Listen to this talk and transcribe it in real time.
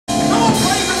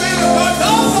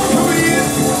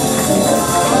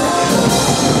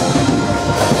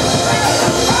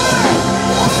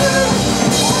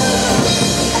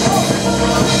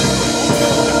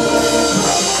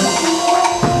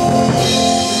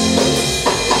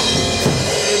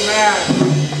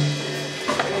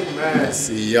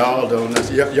Y'all don't know.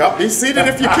 Y'all be seated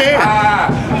if you can.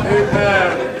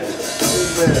 Amen.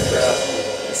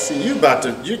 See, you about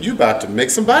to make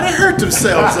somebody hurt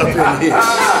themselves up in here.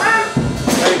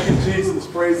 Thank you, Jesus.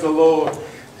 Praise the Lord.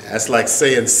 That's like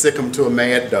saying sick 'em to a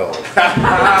mad dog.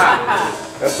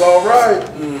 That's all right.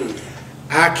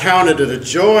 I counted it a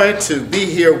joy to be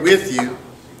here with you.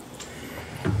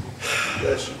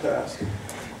 Bless you, Pastor.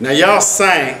 Now y'all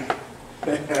sang.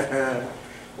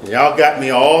 Y'all got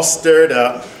me all stirred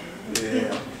up.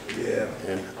 Yeah.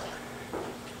 And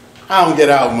I don't get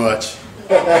out much.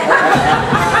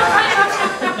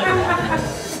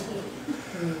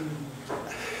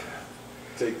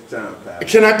 Take your time, Pastor.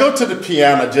 Can I go to the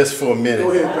piano just for a minute? Go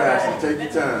ahead, Pastor. Take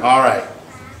your time. All right.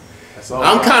 That's all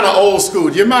I'm right. kind of old school.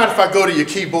 Do you mind if I go to your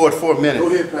keyboard for a minute? Go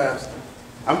ahead, Pastor.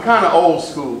 I'm kind of old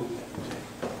school.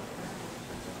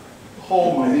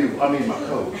 Hold my mute. I mean my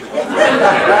coat.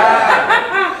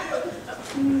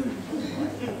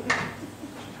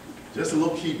 Just a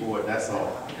little keyboard, that's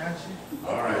all. I got you.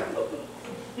 All right.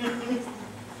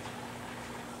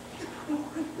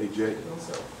 Hey, Jay.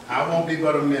 I won't be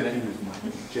but a minute.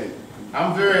 Jay.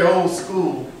 I'm very old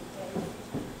school.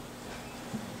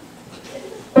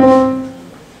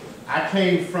 I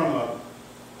came from a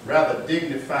rather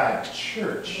dignified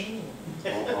church.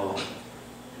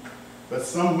 But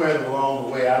somewhere along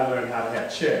the way, I learned how to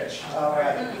have church. All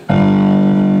right.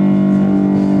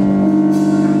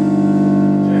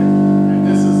 And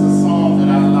this is a song that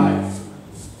I like.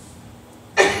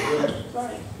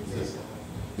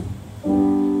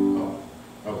 Oh,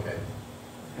 okay.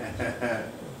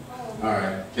 All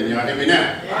right. Can y'all hear me now?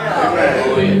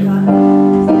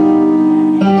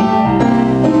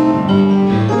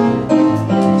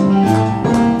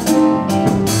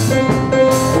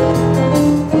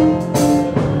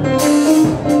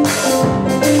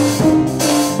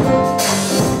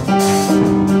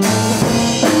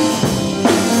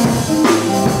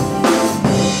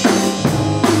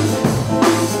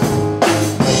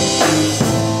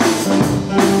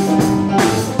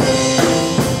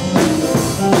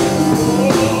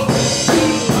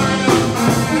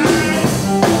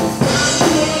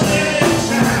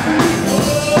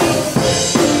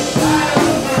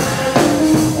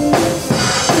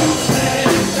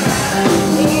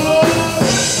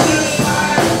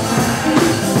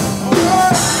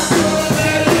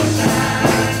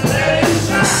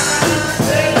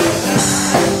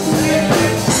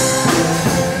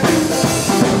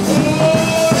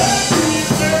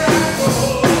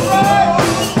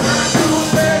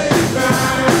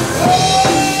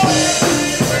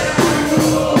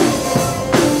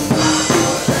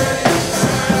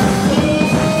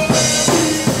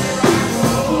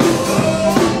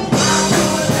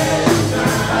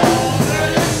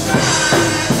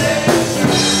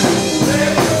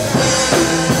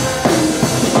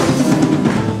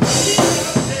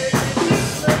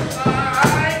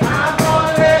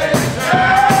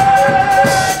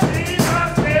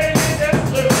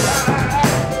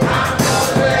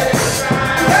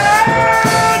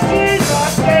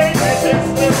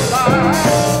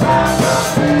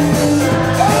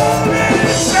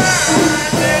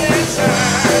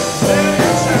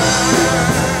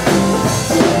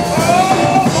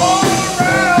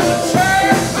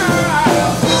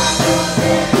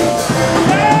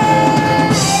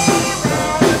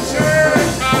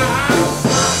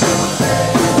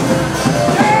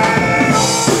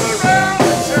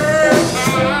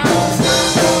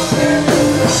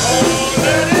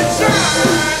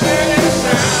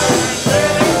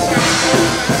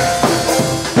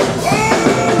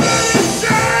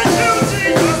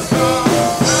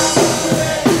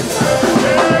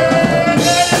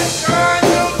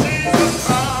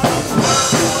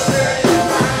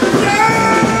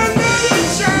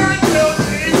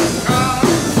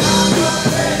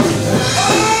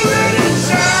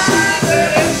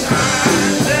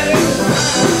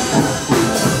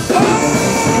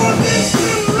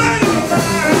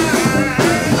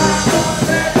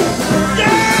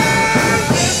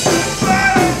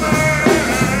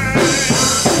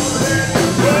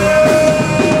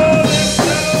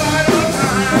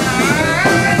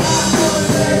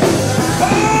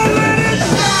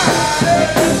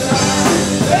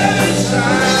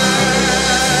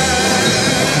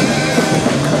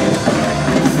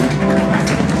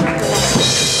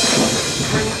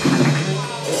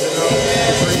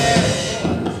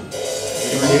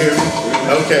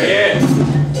 Okay.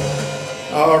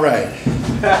 Yeah. All right.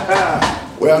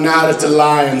 Well, now that the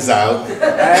lion's out,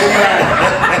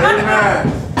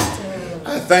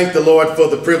 I thank the Lord for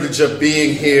the privilege of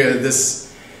being here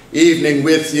this evening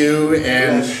with you,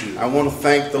 and I want to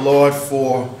thank the Lord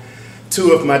for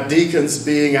two of my deacons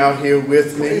being out here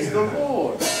with me. Praise the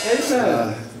Lord.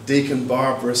 Amen. Deacon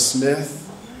Barbara Smith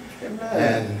Amen.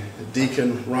 and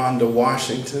Deacon Rhonda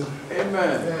Washington.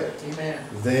 Amen. Amen.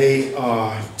 They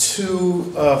are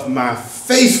two of my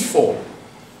faithful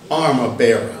armor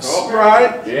bearers. All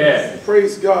right. Yeah.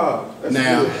 Praise God. That's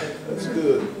Now- good. That's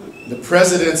good. The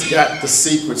president's got the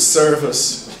Secret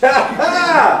Service.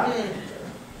 I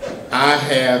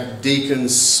have Deacon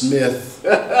Smith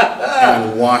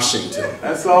and Washington.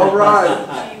 That's all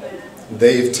right.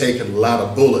 They've taken a lot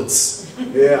of bullets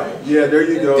Yeah. Yeah, there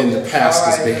you go. in the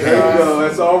pastor's There you behalf. go.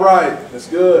 That's all right. That's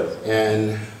good.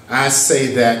 And I say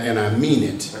that and I mean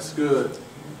it. That's good.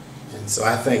 And so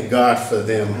I thank God for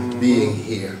them being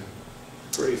here.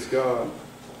 Praise God.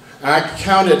 I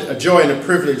count it a joy and a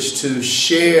privilege to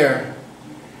share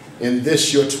in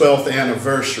this your 12th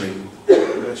anniversary.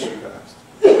 Bless you,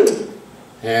 Pastor.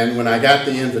 And when I got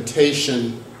the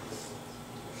invitation,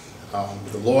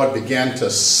 the Lord began to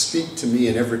speak to me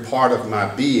in every part of my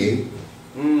being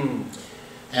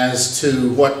as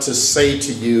to what to say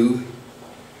to you.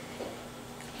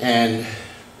 And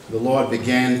the Lord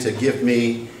began to give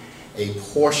me a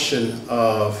portion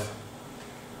of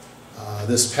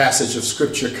this passage of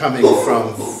Scripture coming from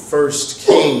 1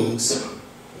 Kings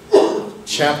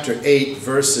chapter 8,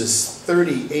 verses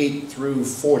 38 through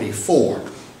 44.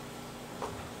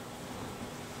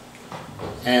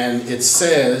 And it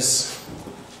says,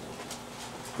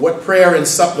 "What prayer and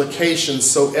supplication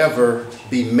soever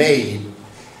be made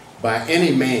by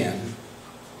any man,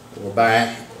 or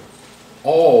by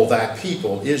all thy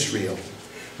people Israel,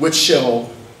 which shall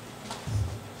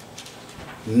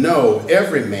know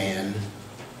every man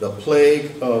the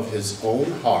plague of his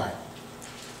own heart,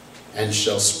 and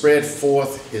shall spread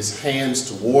forth his hands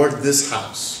toward this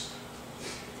house,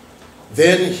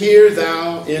 then hear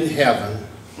thou in heaven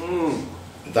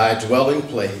thy dwelling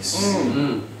place,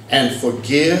 and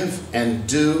forgive and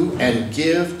do and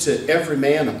give to every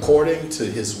man according to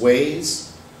his ways,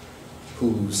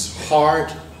 whose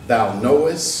heart thou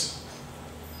knowest,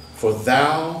 for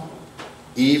thou,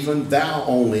 even thou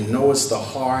only, knowest the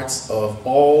hearts of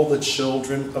all the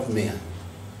children of men,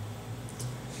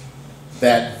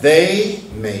 that they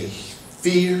may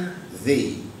fear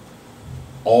thee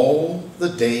all the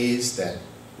days that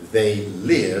they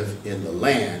live in the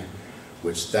land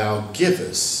which thou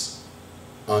givest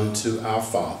unto our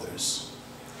fathers.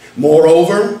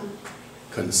 Moreover,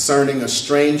 concerning a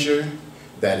stranger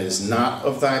that is not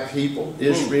of thy people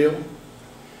Israel,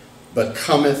 but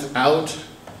cometh out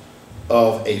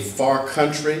of a far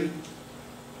country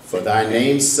for thy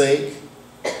name's sake,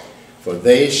 for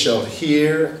they shall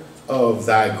hear of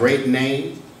thy great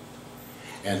name,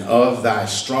 and of thy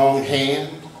strong hand,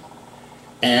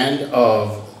 and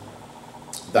of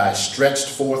thy stretched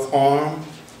forth arm,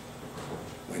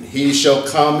 when he shall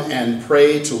come and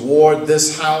pray toward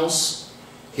this house,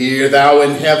 hear thou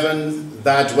in heaven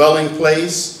thy dwelling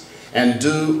place, and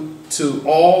do to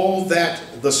all that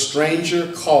the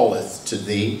stranger calleth to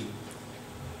thee,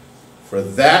 for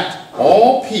that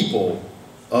all people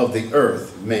of the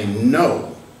earth may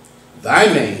know thy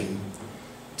name,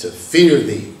 to fear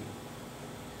thee,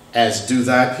 as do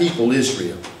thy people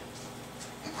Israel.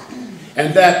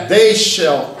 And that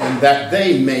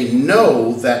they may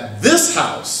know that this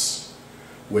house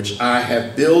which I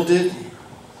have builded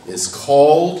is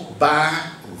called by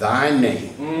thy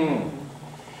name.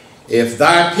 If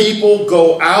thy people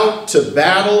go out to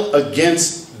battle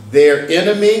against their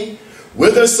enemy,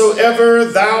 whithersoever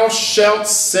thou shalt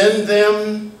send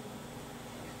them,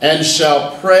 and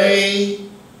shall pray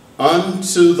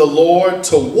unto the Lord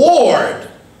toward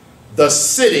the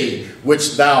city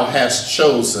which thou hast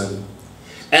chosen,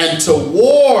 and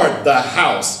toward the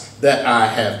house that I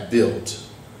have built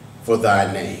for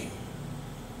thy name."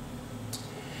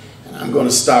 And I'm going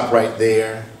to stop right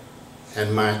there.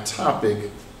 And my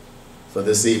topic for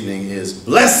this evening is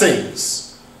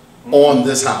blessings on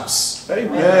this house.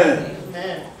 Amen.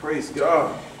 Amen. Praise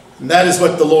God. And that is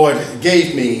what the Lord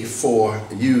gave me for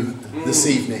you this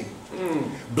evening.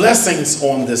 Blessings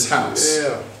on this house.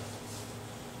 Yeah.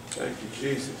 Thank you,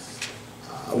 Jesus.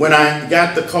 When I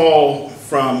got the call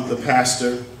from the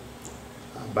pastor,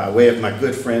 by way of my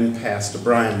good friend, Pastor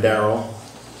Brian Darrell,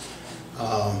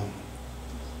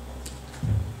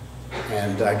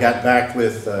 and I got back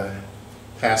with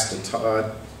Pastor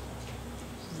Todd,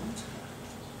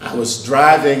 I was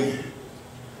driving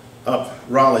up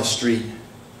Raleigh Street,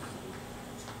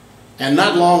 and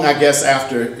not long, I guess,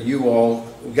 after you all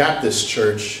got this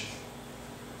church,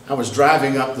 I was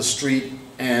driving up the street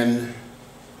and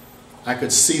I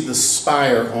could see the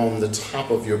spire on the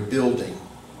top of your building.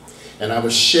 And I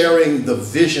was sharing the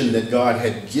vision that God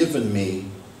had given me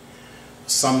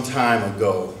some time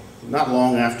ago, not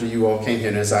long after you all came here.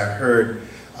 And as I heard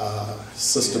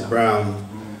Sister Brown,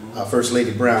 First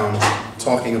Lady Brown,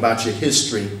 talking about your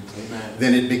history,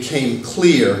 then it became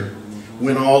clear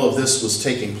when all of this was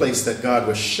taking place that God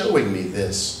was showing me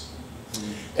this.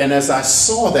 And as I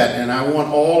saw that, and I want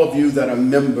all of you that are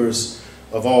members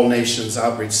of All Nations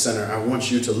Outreach Center, I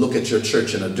want you to look at your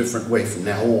church in a different way from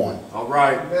now on. All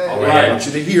right. All right. I want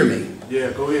you to hear me.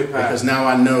 Yeah, go ahead, Pastor. Because now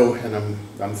I know, and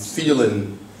I'm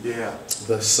feeling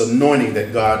this anointing that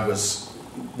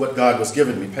what God was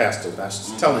giving me, Pastor. I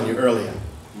was telling you earlier.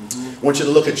 I want you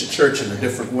to look at your church in a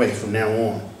different way from now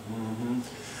on.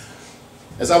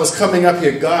 As I was coming up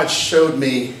here, God showed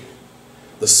me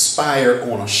the spire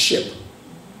on a ship.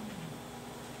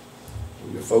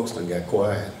 Your folks done got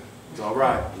quiet. It's all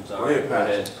right. It's all right. Go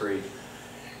ahead, preach.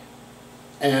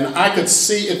 And I could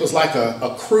see it was like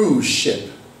a cruise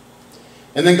ship.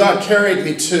 And then God carried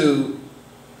me to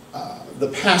the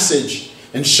passage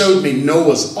and showed me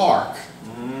Noah's Ark.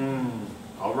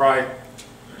 All right.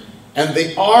 And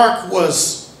the ark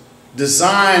was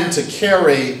designed to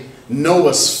carry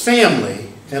Noah's family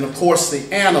and, of course,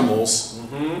 the animals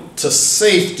to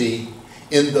safety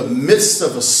in the midst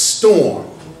of a storm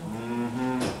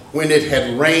when it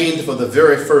had rained for the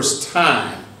very first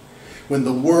time, when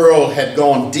the world had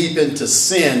gone deep into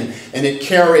sin, and it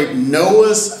carried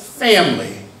Noah's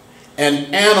family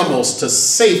and animals to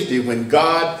safety when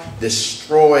God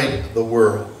destroyed the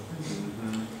world.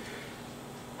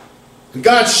 And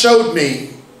God showed me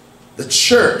the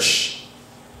church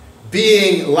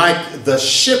being like the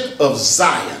ship of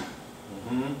Zion,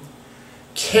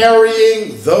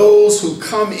 carrying those who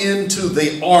come into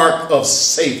the ark of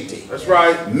safety. That's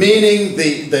right. Meaning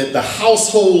the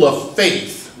household of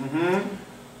faith.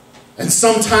 And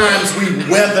sometimes we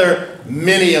weather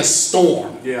many a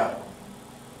storm. Yeah.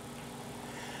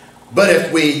 But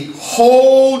if we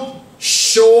hold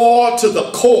shore to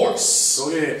the course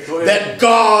that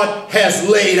God has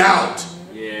laid out,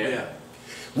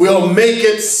 we'll make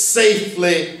it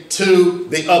safely to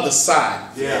the other side.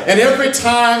 And every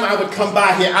time I would come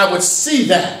by here, I would see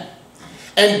that.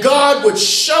 And God would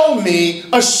show me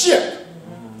a ship.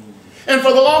 And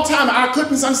for the long time, I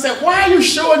couldn't understand, why are you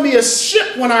showing me a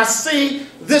ship when I see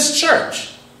this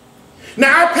church?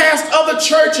 Now, I passed other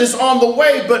churches on the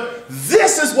way, but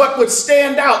this is what would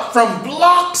stand out from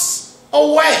blocks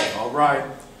away. All right.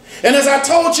 And as I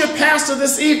told your pastor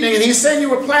this evening, and he said you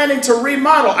were planning to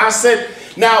remodel, I said,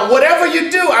 now, whatever you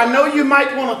do, I know you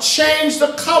might want to change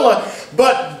the color,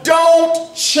 but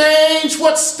don't change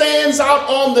what stands out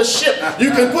on the ship.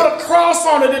 You can put a cross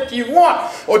on it if you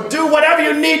want, or do whatever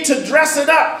you need to dress it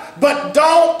up, but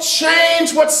don't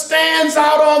change what stands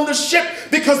out on the ship,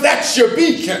 because that's your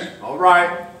beacon. All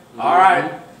right. All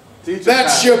right.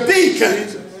 That's your beacon.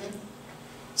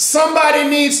 Somebody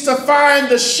needs to find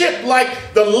the ship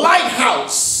like the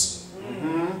lighthouse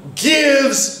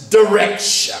gives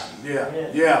direction.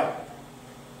 Yeah.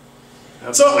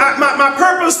 So my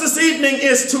purpose this evening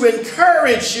is to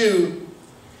encourage you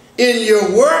in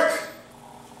your work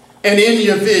and in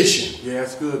your vision. Yeah,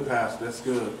 that's good, Pastor. That's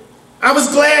good. I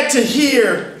was glad to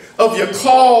hear of your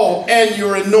call and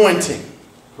your anointing.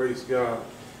 Praise God.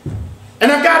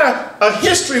 And I've got a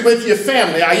history with your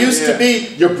family. I used to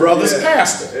be your brother's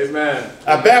pastor. Amen.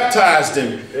 I baptized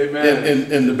him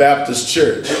in the Baptist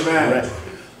church. Amen. Right?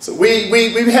 So we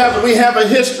have a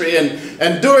history,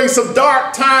 and during some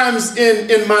dark times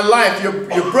in my life,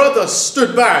 your brother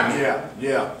stood by me.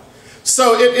 Yeah.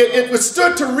 So it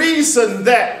stood to reason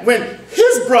that when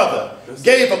his brother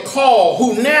gave a call,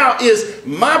 who now is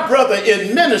my brother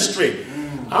in ministry,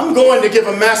 I'm going to give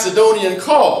a Macedonian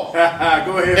call. Go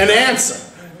ahead. And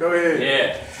answer. Go ahead.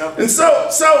 Yeah. And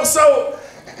so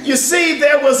you see,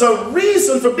 there was a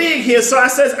reason for being here. So I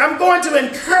said, I'm going to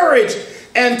encourage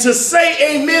and to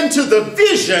say amen to the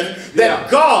vision that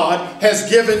God has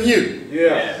given you.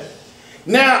 Yeah.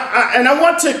 Now, and I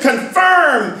want to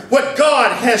confirm what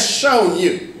God has shown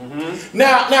you.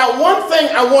 Now, one thing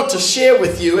I want to share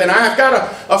with you, and I've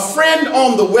got a friend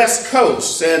on the West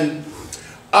Coast, and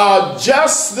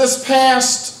just this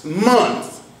past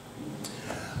month,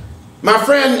 my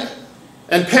friend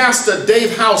and Pastor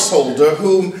Dave Householder,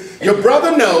 whom your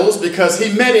brother knows because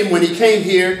he met him when he came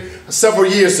here several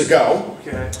years ago.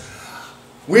 Okay.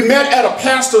 We met at a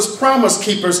Pastor's Promise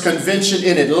Keepers convention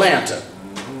in Atlanta.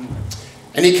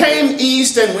 And he came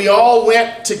east, and we all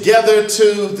went together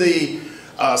to the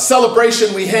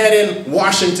celebration we had in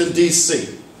Washington,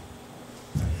 D.C.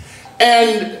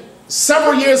 And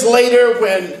several years later,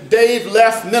 when Dave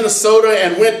left Minnesota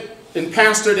and went and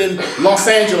pastored in Los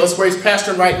Angeles, where he's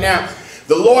pastoring right now,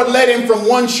 the Lord led him from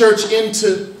one church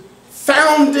into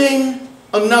founding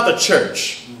another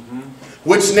church,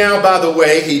 which now, by the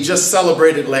way, he just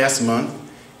celebrated last month,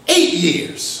 8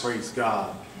 years. Praise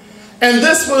God. And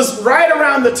this was right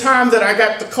around the time that I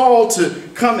got the call to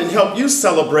come and help you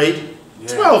celebrate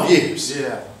 12 years.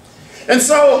 Yeah. And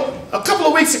so a couple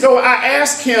of weeks ago, I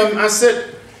asked him, I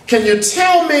said, can you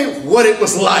tell me what it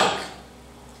was like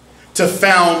to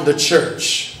found a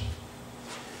church?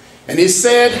 And he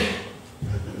said,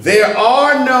 there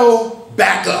are no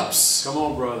backups. Come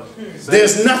on, brother.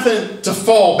 There's nothing to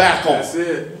fall back on. That's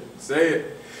it. Say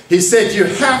it. He said, you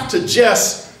have to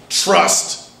just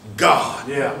trust God.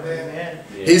 Yeah.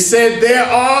 He said, there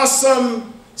are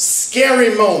some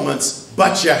scary moments,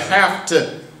 but you have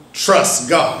to trust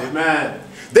God. Amen.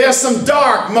 There are some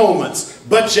dark moments,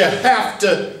 but you have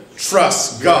to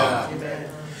trust God.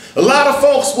 A lot of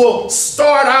folks will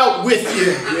start out with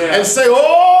you and say,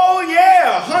 oh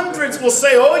yeah. Hundreds will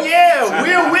say, oh yeah,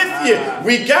 we're with you.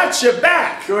 We got your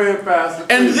back. Go ahead, Pastor.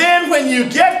 And then when you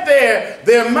get there,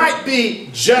 there might be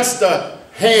just a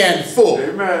handful.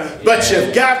 Amen. But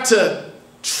you've got to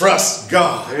trust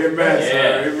God. Amen,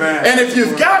 sir. Amen. And if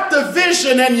you've got the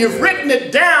vision and you've written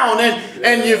it down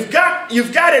and you've got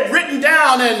it written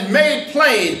down and made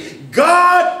plain,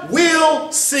 God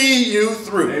will see you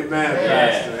through. Amen,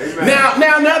 Pastor. Amen.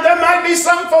 Now, there might be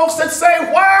some folks that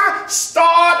say, why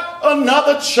start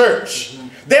another church?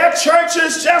 Their church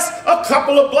is just a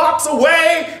couple of blocks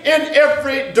away in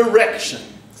every direction.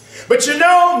 But you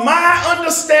know, my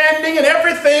understanding and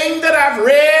everything that I've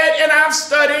read and I've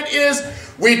studied is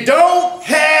we don't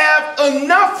have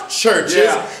enough churches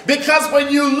because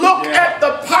when you look at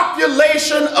the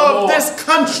population of this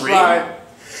country,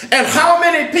 and how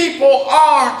many people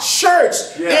are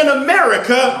churched in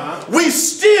America, we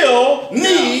still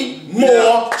need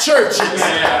more churches.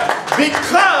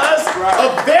 Because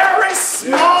a very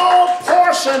small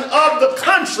portion of the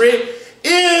country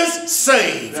is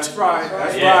saved. That's right.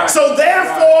 That's right. So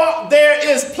therefore, there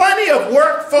is plenty of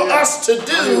work for us to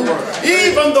do,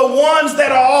 even the ones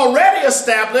that are already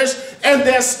established, and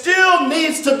there still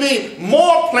needs to be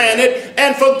more planted.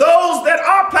 And for those that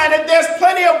are planted, there's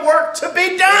plenty of work to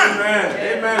be done.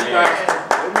 Amen. Amen, Pastor.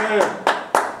 Amen.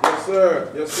 Yes,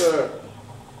 sir. Yes, sir.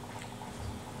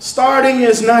 Starting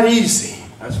is not easy.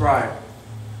 That's right.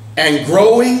 And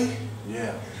growing,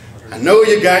 I know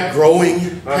you got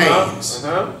growing pains.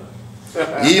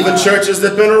 Even churches that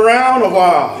have been around a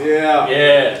while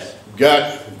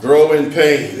got growing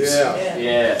pains.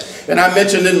 And I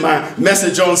mentioned in my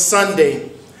message on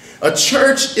Sunday, a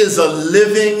church is a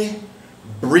living,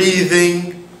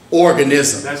 breathing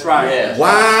organism. That's right.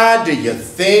 Why do you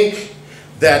think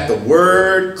that the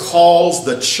Word calls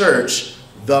the church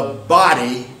the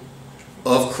body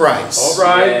of Christ? All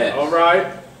right. All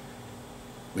right.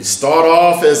 We start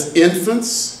off as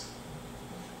infants.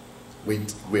 We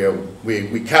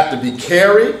got to be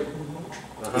carried.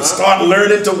 We start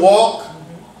learning to walk.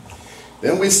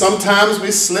 Then sometimes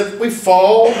we slip, we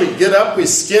fall, we get up, we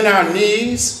skin our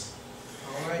knees.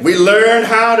 We learn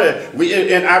how to,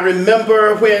 and I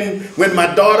remember when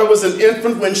my daughter was an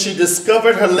infant, when she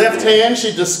discovered her left hand,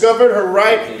 she discovered her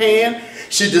right hand.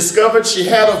 She discovered she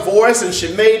had a voice and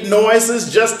she made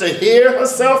noises just to hear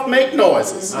herself make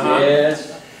noises.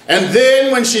 And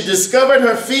then when she discovered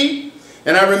her feet,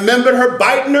 and I remembered her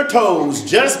biting her toes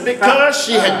just because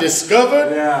she had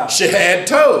discovered she had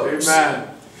toes. Amen.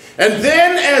 And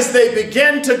then as they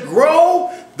begin to grow,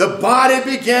 the body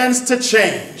begins to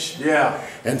change.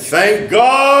 And thank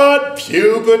God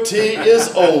puberty is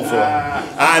over.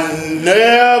 I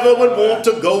never would want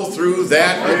to go through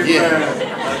that again.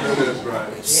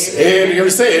 And you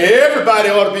say everybody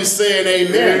ought to be saying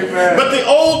amen. But the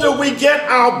older we get,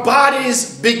 our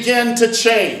bodies begin to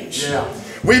change.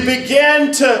 We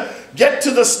begin to get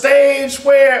to the stage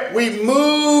where we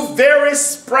move very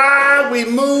spry, we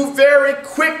move very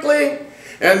quickly,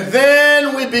 and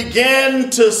then we begin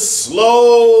to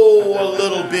slow a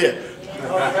little bit.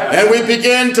 And we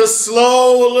begin to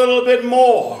slow a little bit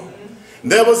more.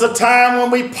 There was a time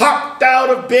when we popped out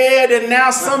of bed, and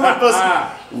now some of us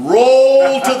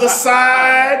roll to the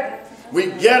side.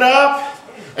 We get up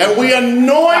and we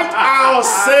anoint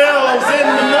ourselves in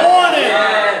the morning.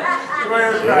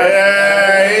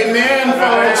 Amen,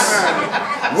 folks.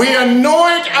 We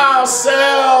anoint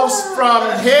ourselves from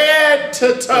head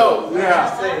to toe.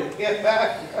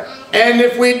 And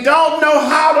if we don't know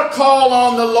how to call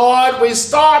on the Lord, we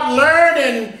start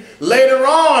learning later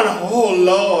on. Oh,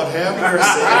 Lord, have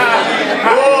mercy.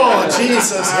 Oh,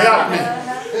 Jesus, help me.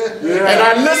 Yeah. And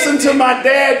I listened to my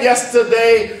dad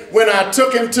yesterday when I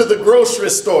took him to the grocery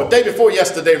store. Day before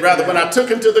yesterday, rather, when I took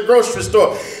him to the grocery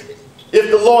store. If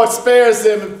the Lord spares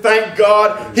him, thank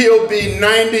God, he'll be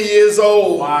 90 years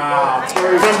old. Wow.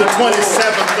 From the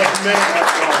 27th of May.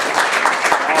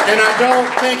 And I don't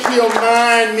think he'll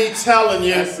mind me telling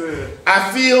you.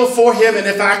 I feel for him, and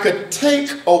if I could take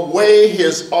away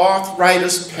his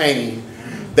arthritis pain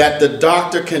that the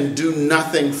doctor can do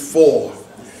nothing for.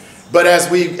 But as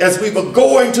we were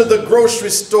going to the grocery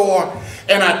store,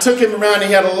 and I took him around,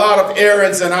 he had a lot of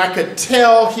errands, and I could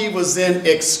tell he was in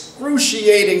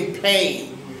excruciating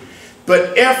pain.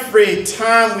 But every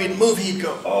time we'd move, he'd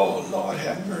go, "Oh, Lord,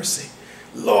 have mercy.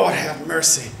 Lord, have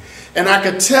mercy." And I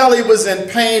could tell he was in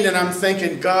pain, and I'm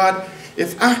thinking, God,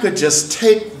 if I could just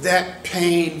take that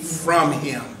pain from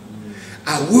him,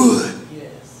 I would.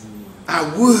 I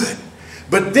would.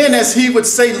 But then as he would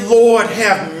say, "Lord,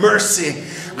 have mercy,"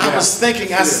 I was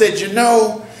thinking, I said, you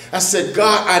know, I said,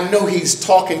 God, I know he's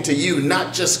talking to you,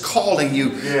 not just calling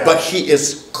you, but he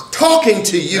is talking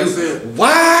to you.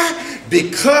 Why?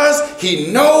 Because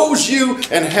he knows you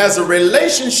and has a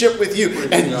relationship with you.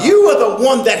 And you are the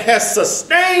one that has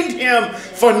sustained him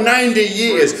for 90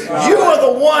 years. You are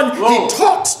the one he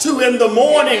talks to in the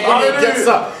morning when he gets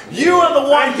up. You are the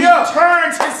one he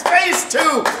turns his face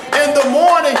to in the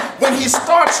morning when he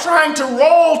starts trying to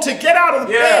roll to get out of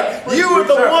the bed. You are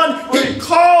the one he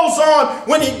calls on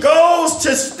when he goes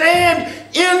to stand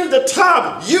in the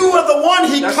tub. You are the one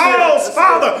he calls,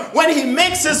 Father, when he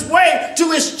makes his way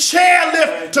to his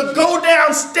chairlift to go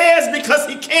downstairs because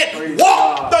he can't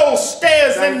walk those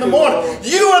stairs in the morning.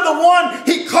 You are the one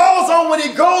he calls on when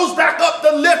he goes back up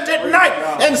the lift at night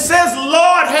and says,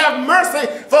 "Lord, have mercy,"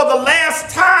 for the last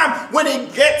time when he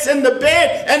gets in the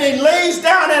bed and he lays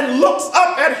down and looks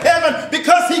up at heaven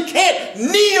because he can't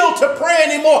kneel to pray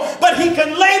anymore, but he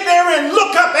can lay there and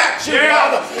look up at you,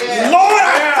 Father. Lord,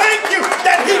 I thank you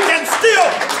that he can still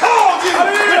call you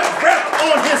with breath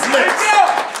on his lips.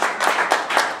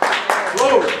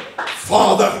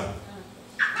 Father,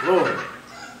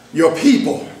 your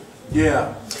people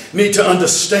need to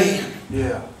understand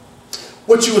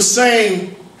what you were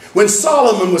saying when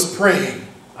Solomon was praying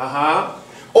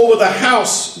over the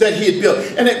house that he had built.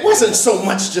 And it wasn't so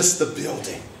much just the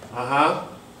building.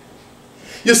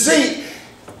 You see,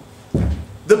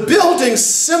 the building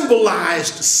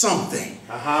symbolized something.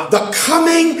 The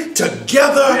coming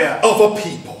together of a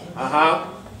people.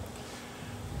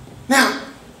 Now,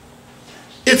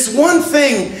 it's one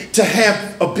thing to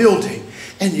have a building,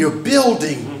 and your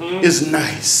building is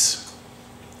nice.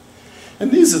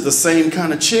 And these are the same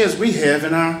kind of chairs we have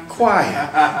in our choir,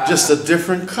 just a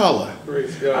different color.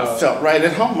 I felt right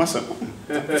at home. I said,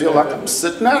 I feel like I'm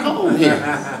sitting at home here.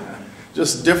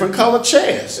 Just different colored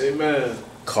chairs. Amen.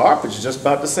 Carpet's just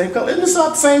about the same color. Isn't this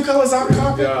about the same color as our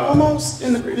carpet? Almost.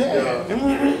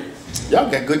 Y'all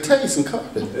got good taste in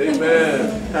carpet.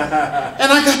 Amen.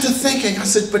 And I got to thinking, I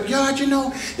said, but God, you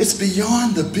know, it's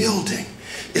beyond the building.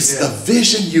 It's the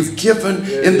vision you've given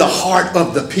in the heart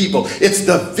of the people. It's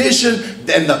the vision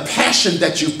and the passion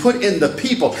that you put in the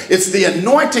people. It's the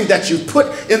anointing that you put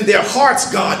in their hearts,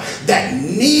 God, that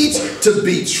needs to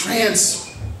be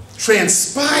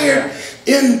transpired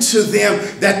into them,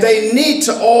 that they need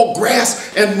to all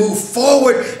grasp and move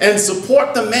forward and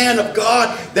support the man of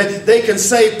God, that they can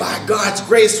say, by God's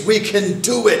grace, we can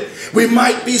do it. We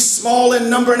might be small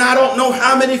in number, and I don't know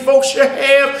how many folks you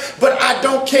have, but I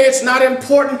don't care. It's not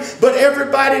important. But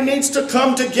everybody needs to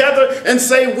come together and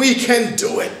say, we can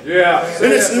do it.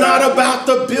 And it's not about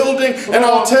the building, and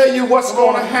I'll tell you what's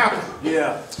going to happen.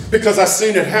 Because I've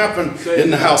seen it happen in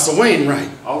the house of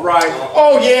Wainwright.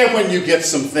 Oh yeah, when you get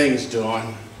some things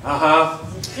done.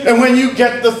 And when you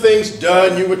get the things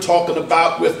done you were talking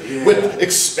about with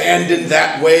expanding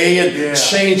that way and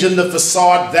changing the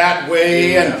facade that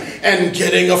way and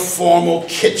getting a formal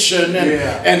kitchen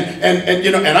and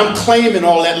you know, and I'm claiming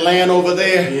all that land over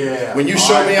there. When you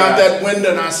show me out that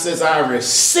window, and I says, I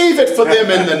receive it for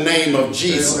them in the name of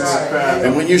Jesus.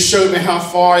 And when you showed me how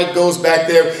far it goes back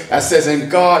there, I says, and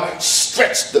God,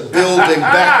 stretch the building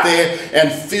back there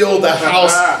and fill the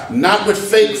house, not with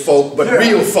fake folk, but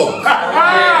real folk.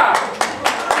 But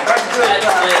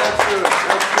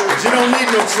you don't need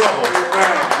no trouble.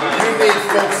 You need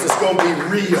folks that's going to be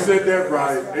real. You said that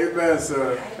right. Amen,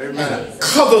 sir. Amen. And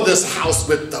cover this house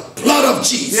with the blood of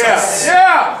Jesus.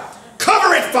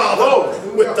 Cover it, Father,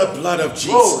 with the blood of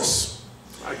Jesus.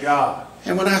 My God.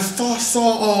 And when I saw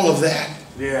all of that,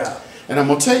 and I'm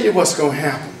going to tell you what's going to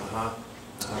happen.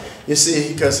 You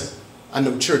see, because I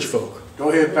know church folk. Go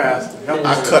ahead, Pastor.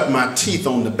 I cut my teeth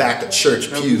on the back of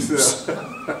church pews.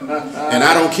 And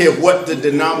I don't care what the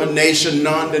denomination,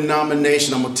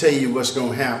 non-denomination, I'm going to tell you what's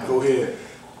going to happen. Go ahead.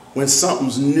 When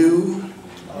something's new,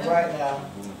 All right now.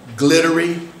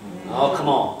 glittery, Oh, come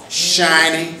on.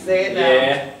 shiny, Say it now.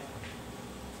 Yeah.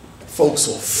 folks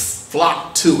will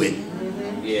flock to it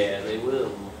Yeah, they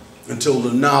will. until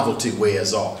the novelty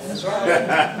wears off. That's right.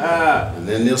 And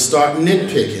then they'll start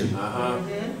nitpicking. Uh-huh.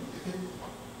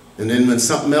 And then when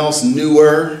something else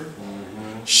newer,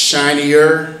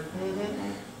 shinier,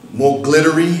 more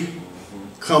glittery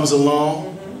comes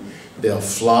along, they'll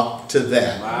flock to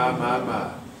that.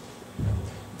 My.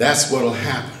 That's what'll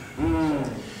happen.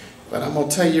 But I'm going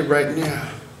to tell you right now,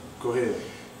 Go ahead.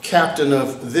 captain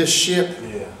of this ship,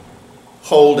 Yeah.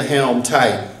 hold the helm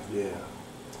tight. Yeah.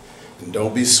 And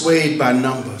don't be swayed by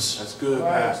numbers. That's good,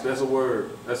 Pastor. That's a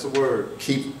word. That's a word.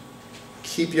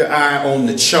 Keep your eye on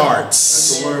the charts.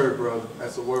 That's a word, brother.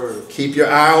 That's a word. Keep your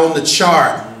eye on the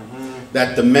chart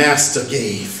that the master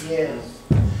gave. Yes.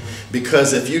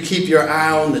 Because if you keep your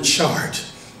eye on the chart,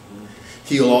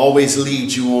 he'll always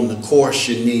lead you on the course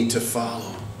you need to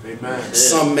follow. Amen.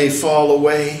 Some may fall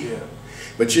away, Yeah.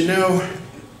 but you know,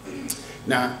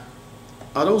 now,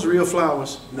 are those real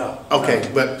flowers? No. Okay,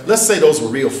 but let's say those were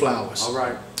real flowers. All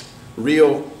right.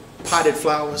 Real potted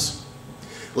flowers,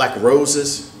 like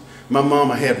roses. My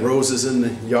mama had roses in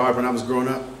the yard when I was growing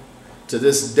up. To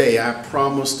this day, I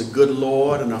promise the good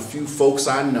Lord and a few folks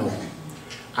I know,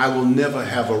 I will never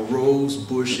have a rose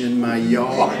bush in my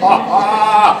yard.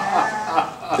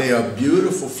 They are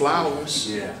beautiful flowers,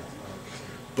 Yeah.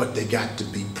 but they got to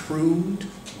be pruned,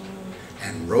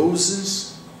 and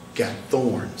roses got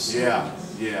thorns. Yeah.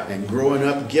 Yeah. And growing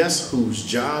up, guess whose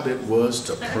job it was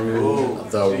to prune Oh,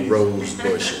 the Jesus. rose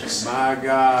bushes? My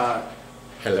God.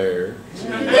 Hello.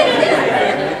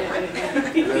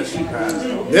 Bless you,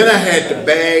 Pastor. Then I had to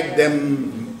bag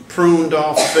them pruned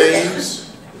off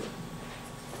things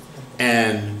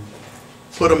and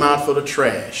put them out for the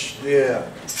trash. Yeah.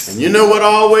 And you know what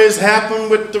always happened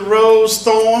with the rose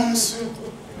thorns?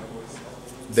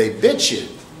 They bit you.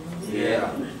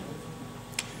 Yeah.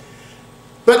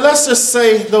 But let's just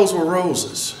say those were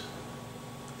roses.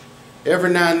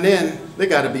 Every now and then, they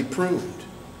got to be pruned.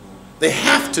 They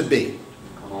have to be.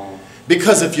 Come on.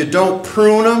 Because if you don't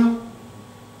prune them,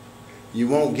 you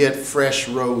won't get fresh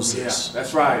Yeah. roses.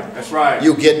 That's right. That's right.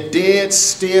 You'll get dead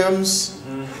stems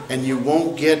and you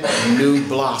won't get new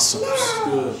blossoms.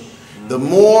 Good. The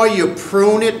more you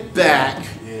prune it back,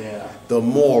 Yeah. the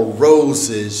more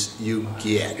roses you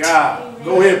get. God.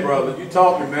 Go ahead, brother. You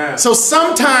talking now. So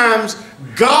sometimes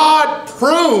God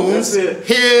prunes That's it.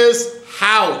 his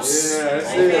house. Yeah, that's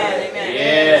Amen. it. Amen.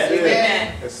 Yeah.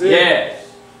 Amen. That's it. Yeah.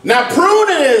 Now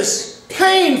pruning is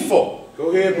painful. Go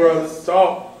ahead, brother.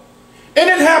 Talk. And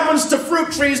it happens to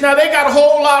fruit trees. Now, they got a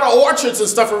whole lot of orchards and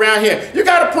stuff around here. You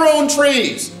got to prune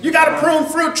trees. You got to prune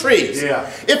fruit trees. Yeah.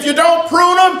 If you don't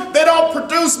prune them, they don't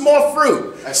produce more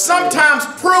fruit. That's Sometimes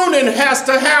pruning has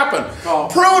to happen. Oh.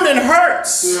 Pruning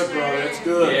hurts. Good, brother. That's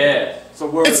good. Yeah. It's a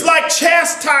word. It's like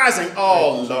chastising.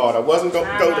 Oh, Lord, I wasn't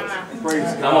going to go there. Praise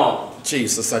God. Come on.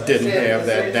 Jesus, I didn't have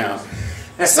that down.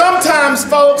 Sometimes,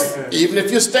 folks, even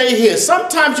if you stay here,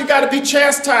 sometimes you got to be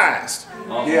chastised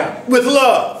Yeah. with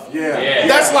love. Yeah. Yeah.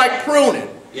 That's like pruning.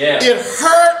 Yeah. It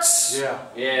hurts. Yeah.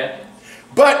 Yeah.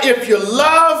 But if you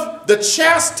love the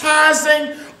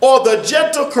chastising or the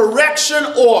gentle correction,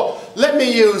 or let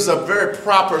me use a very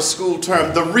proper school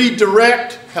term, the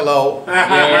redirect, hello.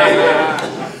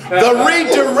 The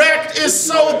redirect is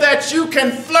so that you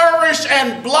can flourish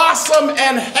and blossom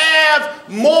and have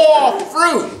more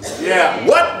fruit. Yeah.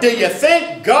 What do you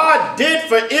think God did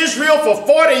for Israel for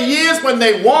 40 years when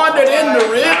they wandered in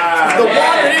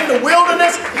wandered in the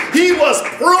wilderness? He was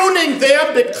pruning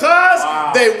them because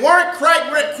they weren't quite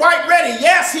ready.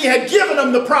 Yes, he had given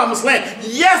them the promised land.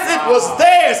 Yes, it was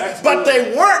theirs, but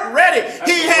they weren't ready.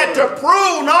 He had to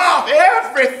prune off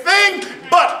everything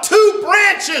but 2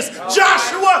 branches,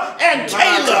 Joshua and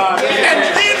Caleb, and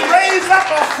then raise up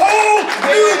a whole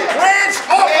new branch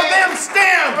off of them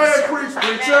stems. Go ahead, preach,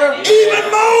 preacher.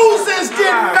 Even Moses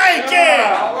didn't make it.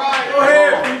 Go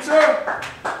ahead, preacher.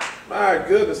 My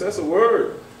goodness, that's a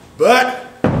word. But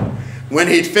when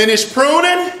he'd finished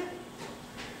pruning,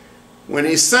 when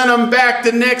he sent them back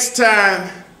the next time,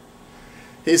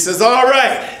 he says, all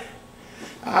right,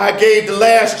 I gave the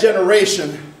last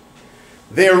generation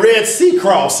their Red Sea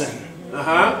crossing.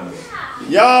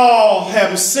 Y'all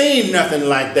haven't seen nothing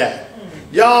like that.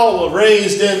 Y'all were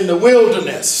raised in the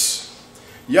wilderness.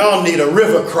 Y'all need a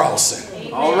river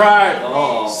crossing. All right.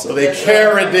 Oh. So they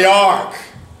carried the ark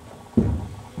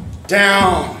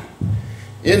down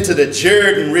into the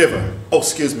Jordan River. Oh,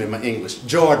 excuse me, my English.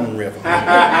 Jordan River.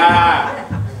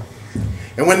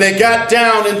 And when they got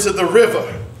down into the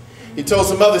river, he told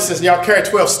some others, says, y'all carry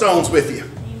 12 stones with you.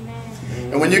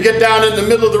 And when you get down in the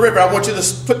middle of the river, I want you to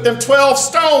put them 12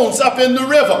 stones up in the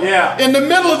river. Yeah. In the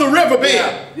middle of the river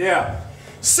bed. Yeah. Yeah.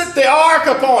 Sit the ark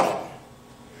upon it.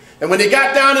 And when they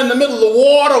got down in the middle, the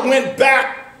water went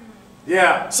back.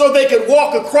 Yeah. So they could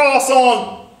walk across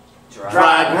on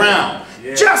dry ground.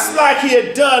 Yeah. Just like he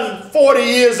had done 40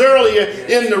 years earlier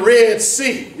in the Red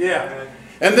Sea. Yeah.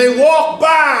 And they walked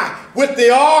by with the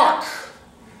ark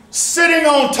sitting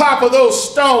on top of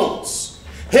those stones,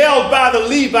 held by the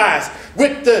Levites,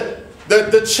 with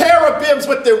the cherubims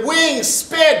with their wings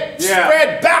spread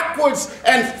backwards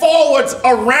and forwards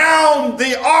around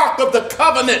the Ark of the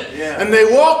Covenant. Yeah. And they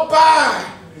walked by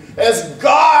as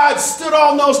God stood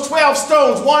on those 12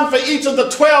 stones, one for each of the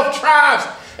 12 tribes.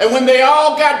 And when they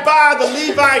all got by, the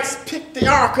Levites picked the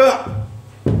Ark up.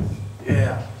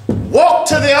 Yeah. Walked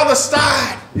to the other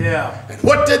side. Yeah. And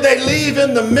what did they leave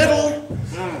in the middle?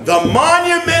 The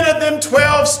monument of them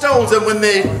 12 stones. And when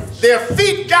their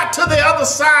feet got to the other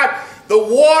side, the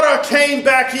water came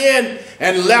back in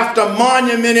and left a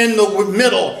monument in the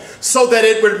middle so that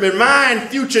it would remind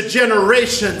future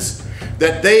generations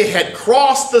that they had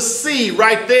crossed the sea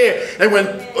right there. And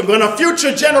when a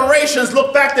future generations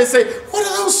look back, they say, what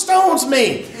do those stones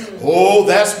mean? Oh,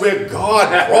 that's where God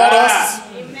brought us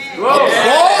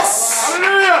across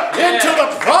into the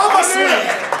promised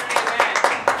land.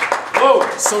 Whoa.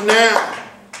 So now,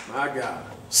 My God.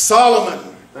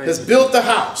 Solomon has built the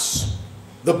house,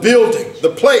 the building,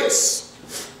 the place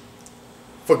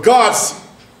for God's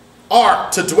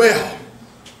ark to dwell.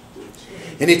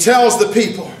 And he tells the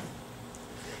people,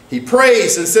 he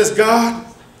prays and says, God,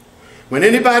 when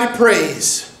anybody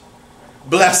prays,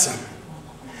 bless them.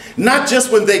 Not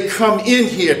just when they come in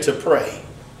here to pray,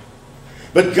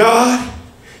 but God,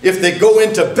 if they go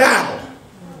into battle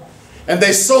and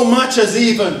they so much as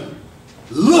even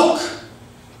look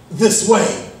this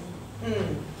way,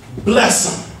 bless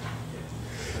them.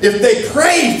 If they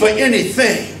pray for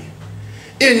anything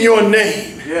in your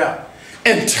name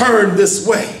and turn this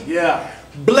way,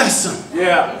 bless them.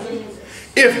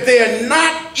 If they're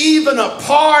not even a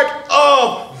part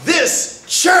of this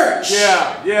church,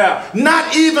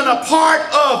 not even a part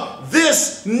of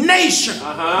this nation,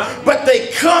 but they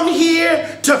come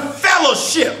here to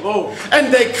fellowship,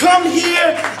 and they come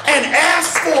here and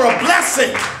ask for a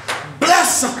blessing,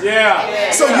 bless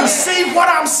them. So you see what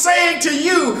I'm saying to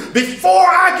you before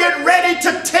I get ready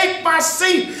to take my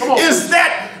seat is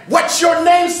that what your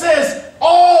name says,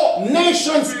 All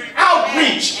Nations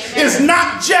Outreach, is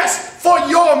not just for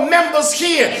your members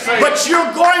here, but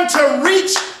you're going to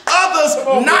reach others,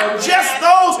 not just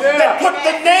those that put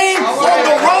the name on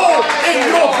the roll in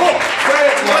your book,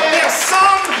 but there's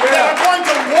some that are going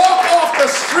to walk off the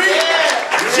street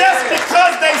just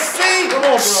because they see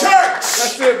church.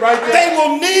 That's it right there. They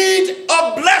will need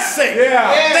a blessing.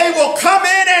 They will come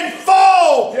in and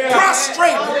fall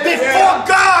prostrate before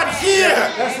God here.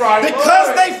 That's right. Because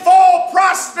they fall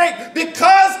prostrate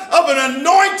because of an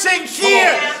anointing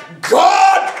here.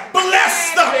 God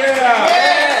bless them.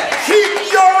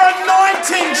 Keep your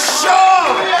anointing sure.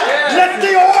 Let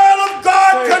the oil of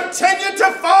God continue to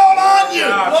fall on you.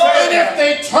 And if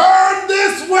they turn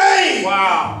this way,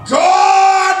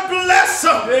 God bless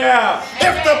them.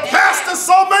 If the pastor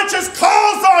so much as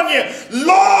calls on you,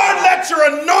 Lord, let your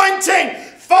anointing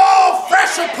fall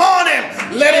fresh upon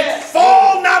him. Let it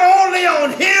fall not only on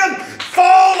him,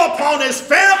 fall upon his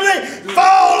family,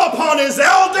 fall upon his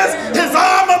elders, his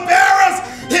armor bearers,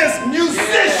 his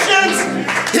musicians,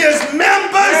 his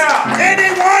members,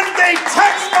 anyone they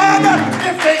touch, Father,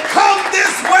 if they come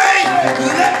this way,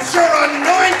 let your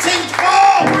anointing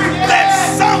fall. Let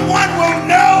someone will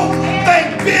know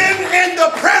they've been in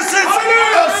the presence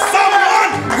of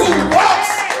someone who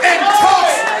walks and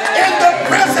talks in the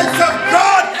presence of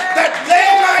God, that they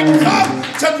might come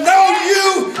to know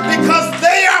you because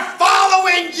they are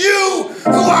following you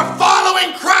who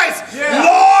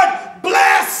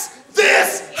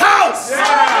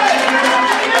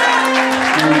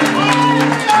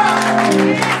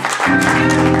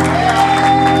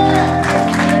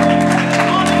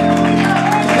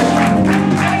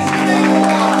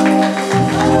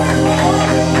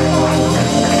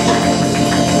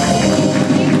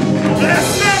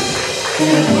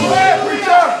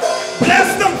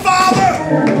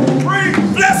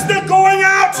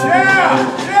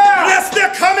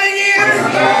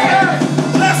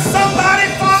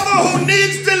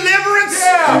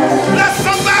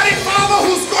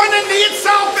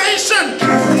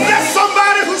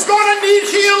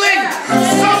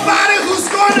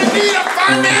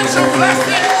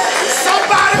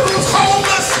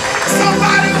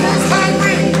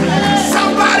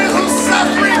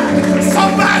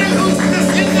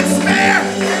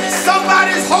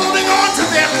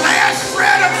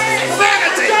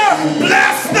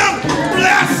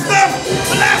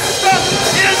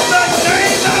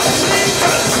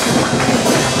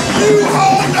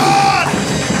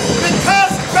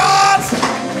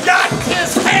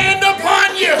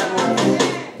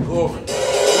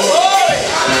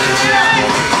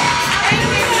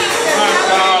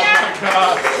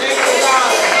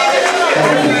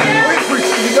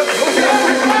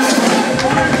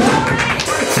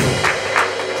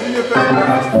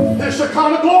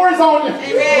Shekinah glory's on you. Amen.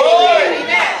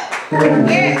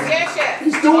 Yes, yes, yes.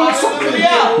 He's doing something.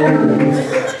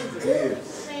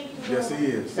 Yes, he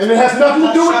is. And it has nothing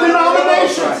to do with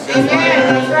denominations. Amen.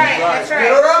 That's right. That's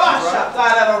right.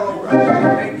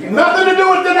 Nothing to do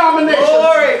with denominations. This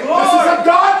is a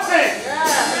God thing.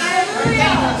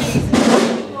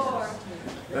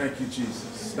 Thank you, Jesus.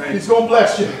 He's going to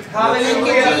bless you.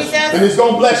 Hallelujah. Jesus. And he's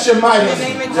going to bless you In the mightily.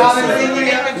 name of Jesus. In the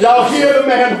name of Jesus. Y'all hear the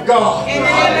man of God. In the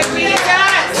name of Jesus.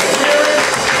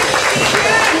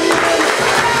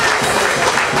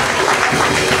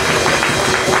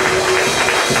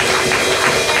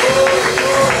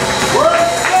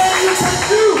 Worst thing you can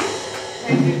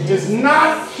do is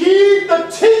not heed the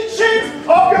teachings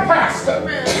of your pastor.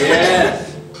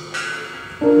 Yes.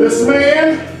 This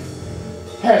man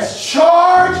has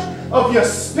charge of your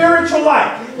spiritual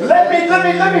life. Let me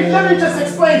just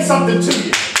explain something to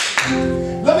you.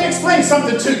 Let me explain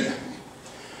something to you.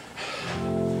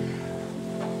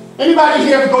 Anybody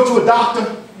here ever go to a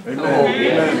doctor? Amen.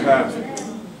 Amen, Pastor.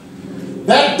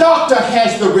 That doctor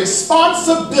has the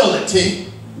responsibility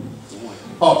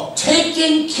of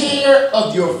taking care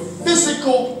of your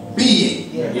physical being.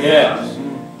 Yes.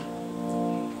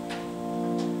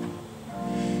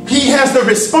 He has the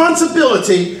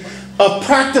responsibility of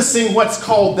practicing what's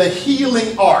called the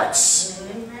healing arts.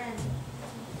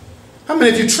 How many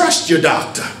of you trust your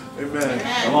doctor? Amen.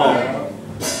 Come on.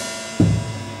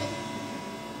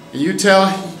 You tell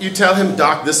him,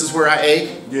 Doc, this is where I ache,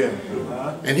 Yeah.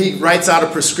 and he writes out a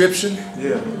prescription,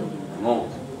 Yeah. Come on.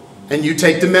 and you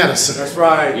take the medicine. That's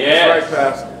right. Yeah. That's right,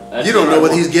 Pastor. That's You don't know right.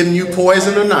 whether he's giving you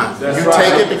poison or not. That's You right.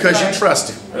 take it because you trust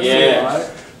him. That's Yeah. right.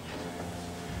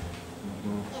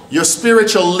 Your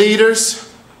spiritual leaders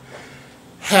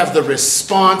have the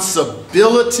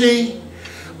responsibility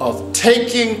of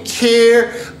taking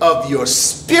care of your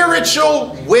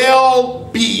spiritual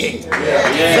well-being.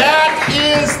 Yeah. That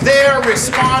is their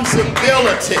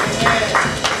responsibility.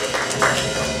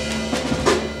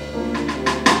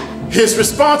 His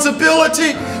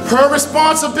responsibility, her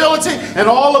responsibility, and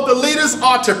all of the leaders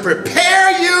are to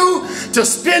prepare you to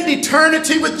spend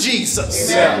eternity with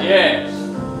Jesus. Yeah. Yes.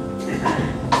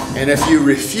 And if you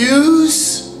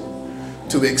refuse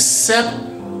to accept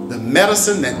the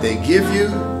medicine that they give you,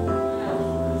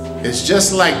 it's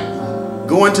just like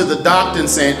going to the doctor and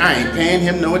saying, I ain't paying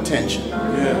him no attention.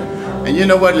 Yeah. And you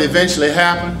know what will eventually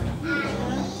happen?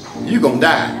 You're going to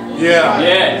die. Yeah.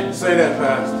 Yeah. Say that,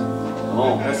 Pastor. Come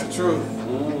on. That's the truth.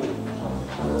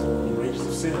 Mm. Wages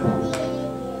of sin.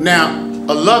 Now,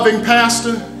 a loving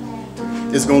pastor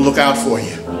is going to look out for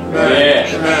you. Amen.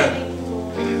 Yeah. Amen.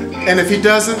 And if he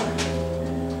doesn't,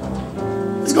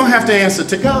 he's going to have to answer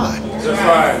to God. That's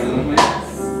right.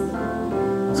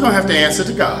 He's going to have to answer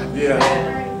to God. Yeah.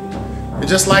 And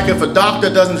just like if a doctor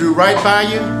doesn't do right by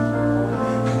you,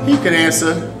 he can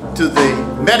answer to the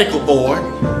medical board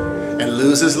and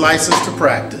lose his license to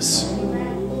practice.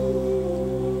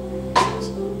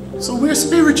 So we're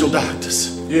spiritual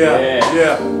doctors. Yeah. Yeah.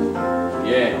 Yeah.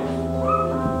 Yeah.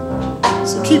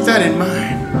 So keep that in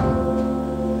mind.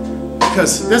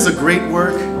 Because there's a great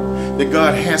work that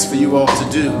God has for you all to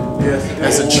do Yes, it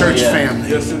as is. a church Yeah. family.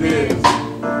 Yes, it is.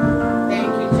 Thank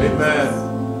you. Amen.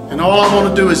 And all I want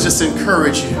to do is just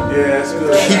encourage you. Yeah, that's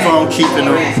good. Keep on keeping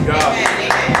on. Praise God. Amen.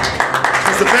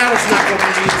 Because the battle's not going to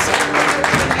be easy.